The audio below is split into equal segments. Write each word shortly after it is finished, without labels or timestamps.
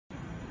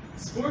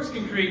Sports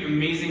can create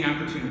amazing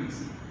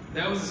opportunities.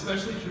 That was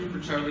especially true for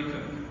Charlie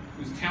Cook,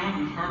 whose talent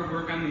and hard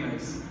work on the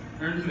ice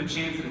earned him a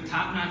chance at a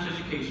top-notch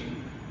education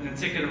and a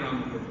ticket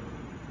around the world.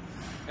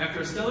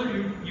 After a stellar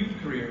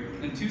youth career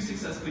and 2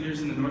 successful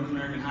years in the North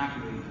American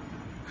Hockey League,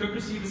 Cook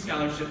received a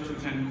scholarship to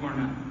attend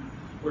Cornell,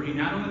 where he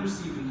not only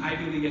received an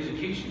Ivy League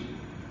education,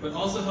 but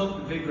also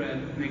helped the Big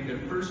Red make their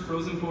first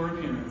Frozen Four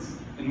appearance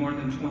in more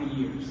than 20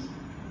 years.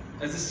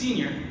 As a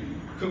senior,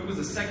 Cook was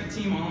a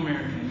second-team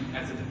All-American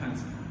as a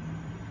defenseman.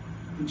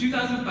 From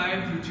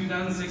 2005 through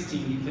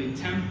 2016, he played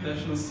 10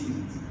 professional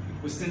seasons,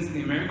 with stints in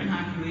the American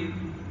Hockey League,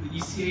 the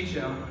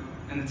ECHL,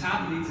 and the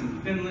top leagues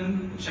in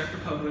Finland, the Czech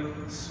Republic,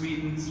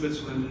 Sweden,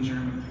 Switzerland, and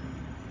Germany.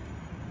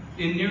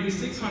 In nearly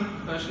 600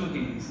 professional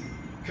games,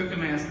 Cook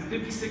amassed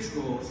 56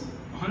 goals,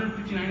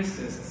 159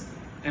 assists,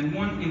 and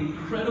one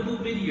incredible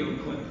video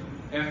clip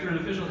after an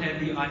official had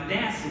the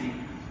audacity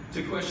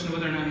to question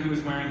whether or not he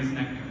was wearing his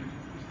neck guard.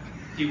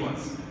 He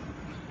was.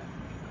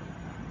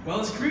 While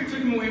his career took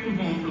him away from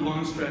home for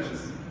long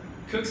stretches,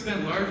 Cook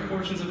spent large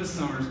portions of his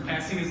summers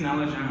passing his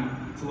knowledge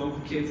on to local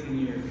kids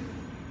in the area,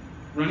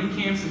 running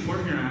camps in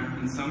Port Huron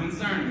and some in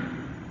Sarnia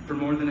for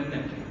more than a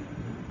decade.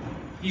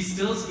 He's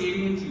still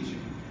skating and teaching,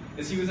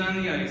 as he was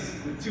on the ice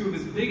with 2 of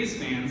his biggest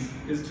fans,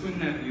 his twin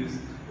nephews,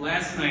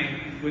 last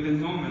night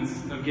within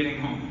moments of getting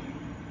home.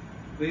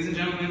 Ladies and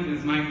gentlemen, it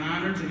is my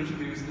honor to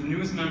introduce the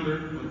newest member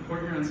of the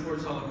Port Huron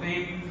Sports Hall of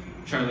Fame,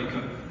 Charlie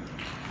Cook.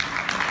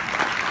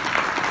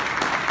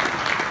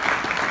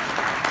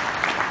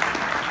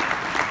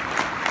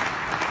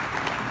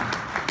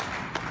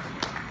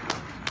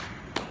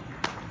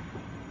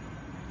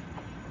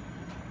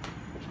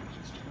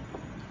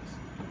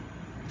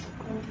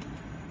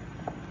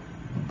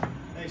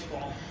 Thanks,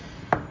 Paul.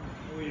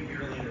 I waited a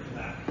beer later for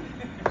that.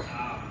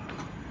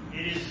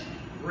 It is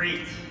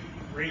great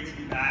to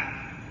be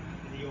back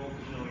in the old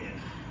pavilion.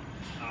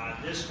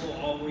 This will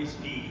always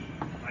be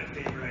my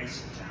favorite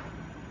ice in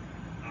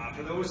town.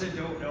 For those that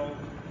don't know,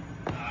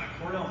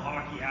 Cornell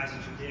hockey has a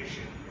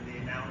tradition where they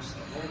announce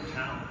the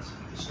hometowns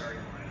at the starting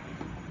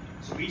lineup.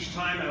 So each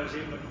time I was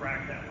able to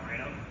crack that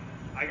lineup,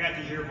 I got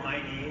to hear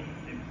my name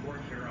in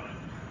Port Huron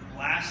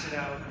blasted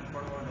out in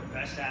front of one of the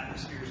best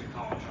atmospheres in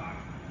college hockey.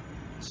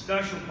 The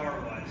special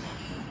part was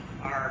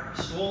our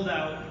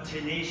sold-out,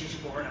 tenacious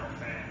Cornell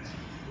fans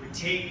would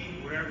take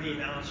whatever the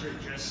announcer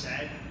had just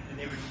said and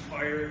they would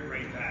fire it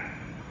right back.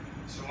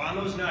 So on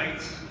those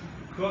nights,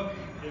 Cook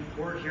and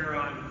Port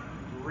Huron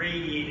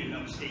radiated in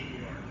upstate New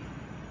York.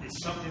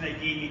 It's something that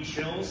gave me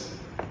chills,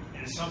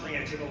 and it's something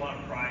I took a lot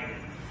of pride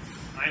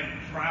in. I am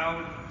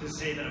proud to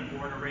say that I'm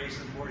born and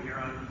raised in Port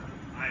Huron.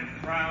 I am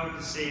proud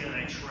to say that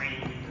I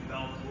trained and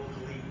developed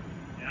locally,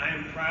 and I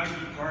am proud to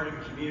be part of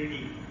a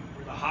community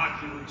where the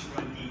hockey roots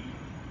run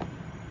deep.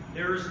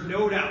 There is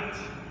no doubt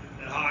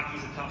that hockey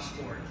is a tough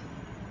sport.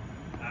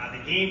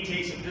 The game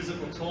takes a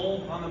physical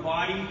toll on the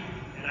body,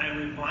 and I am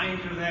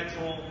reminded of that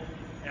toll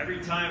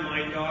every time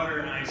my daughter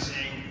and I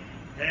sing,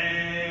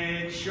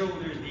 head,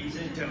 shoulders, knees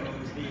and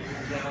toes, knees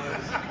and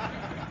toes.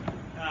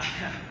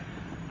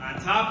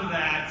 On top of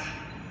that,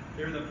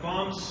 there are the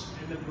bumps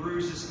and the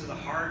bruises to the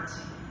heart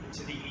and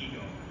to the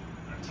ego.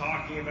 I'm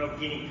talking about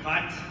getting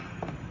cut,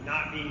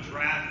 not being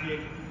drafted,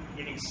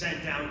 getting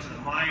sent down to the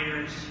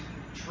minors,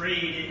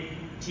 traded,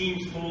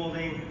 teams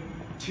folding,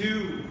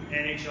 2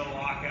 NHL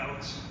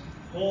lockouts,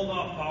 pulled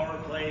off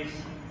power plays,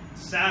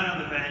 sat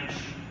on the bench,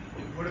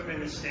 and put up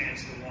in the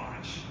stands to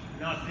watch.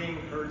 Nothing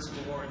hurts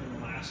more than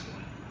the last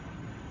one.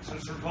 So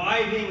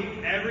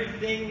surviving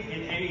everything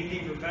and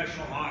anything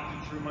professional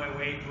hockey threw my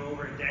way for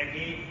over a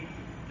decade,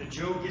 the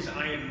joke is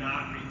I am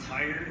not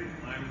retired.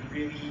 I'm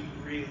really,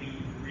 really,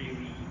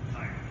 really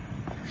tired.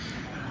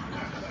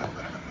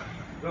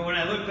 But when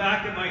I look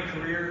back at my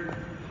career,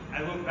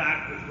 I look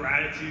back with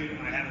gratitude.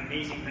 I have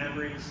amazing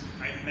memories.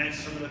 I've met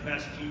some of the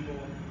best people.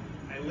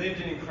 I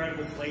lived in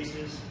incredible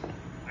places.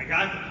 I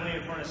got to play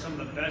in front of some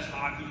of the best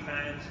hockey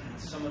fans in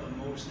some of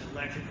the most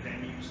electric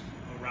venues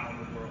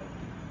around the world.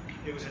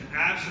 It was an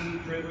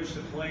absolute privilege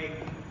to play,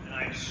 and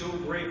I am so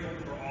grateful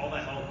for all the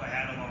help I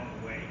had along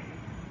the way.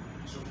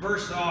 So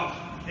first off,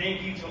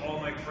 thank you to all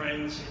my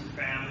friends and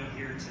family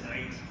here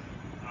tonight,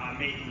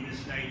 making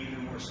this night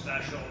even more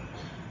special.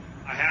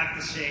 I have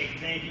to say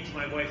thank you to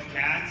my wife,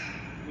 Kat.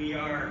 We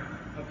are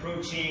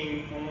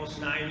approaching almost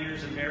 9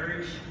 years of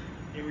marriage,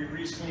 and we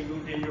recently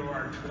moved into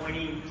our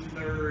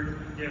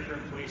 23rd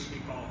different place we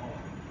call home.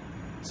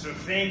 So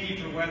thank you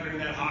for weathering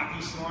that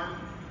hockey storm,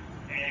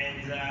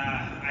 and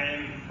I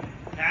am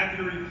happy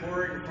to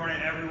report in front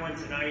of everyone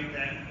tonight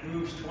that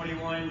moves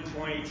 21,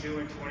 22,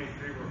 and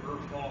 23 were her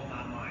fault,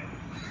 not mine.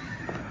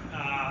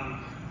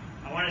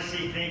 I want to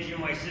say thank you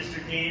to my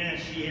sister Dana.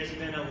 She has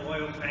been a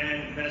loyal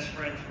fan and best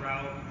friend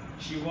throughout.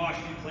 She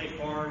watched me play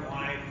far and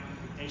wide,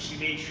 and she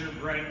made sure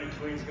Brett and the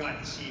twins got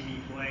to see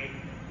me play.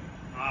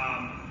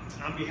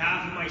 On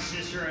behalf of my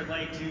sister, I'd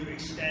like to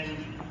extend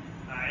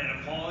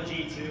an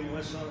apology to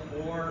Melissa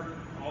or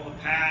all the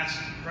past,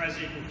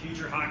 present, and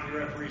future hockey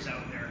referees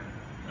out there.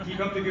 Keep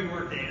up the good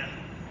work, Dana.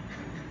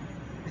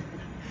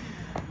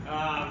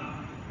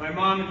 My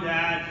mom and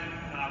dad,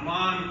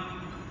 Mom,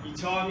 you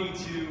taught me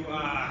to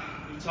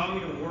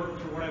work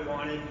for what I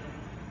wanted.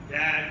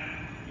 Dad,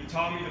 you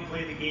taught me to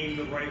play the game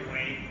the right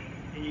way,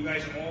 and you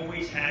guys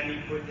always had me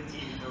put the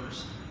team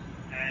first.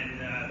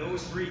 And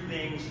those three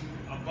things,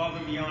 above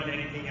and beyond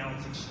anything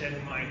else,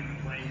 extended my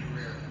playing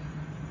career.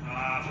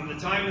 From the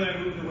time that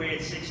I moved away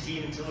at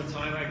 16 until the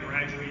time I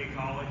graduated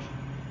college,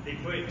 they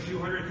put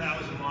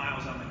 200,000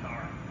 miles on the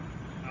car.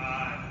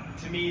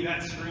 To me,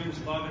 that screams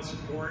love and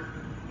support,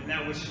 and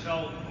that was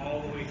felt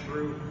all the way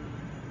through.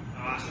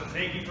 So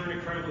thank you for an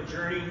incredible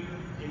journey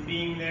in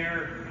being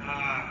there,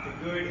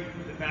 the good,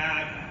 the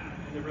bad,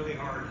 and the really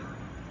hard.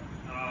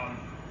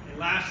 And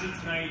lastly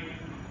tonight,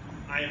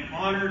 I am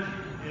honored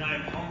and I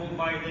am humbled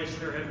by this.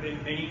 There have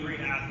been many great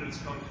athletes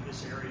come to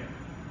this area.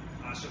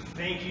 So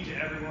thank you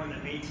to everyone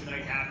that made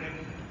tonight happen.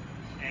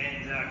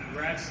 And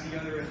congrats to the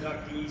other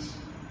inductees.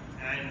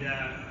 And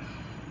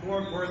more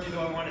importantly,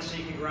 though, I want to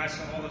say congrats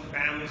to all the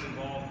families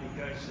involved,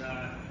 because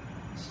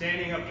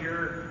standing up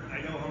here,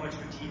 I know how much of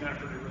a team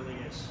effort it really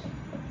is. So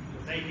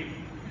thank you.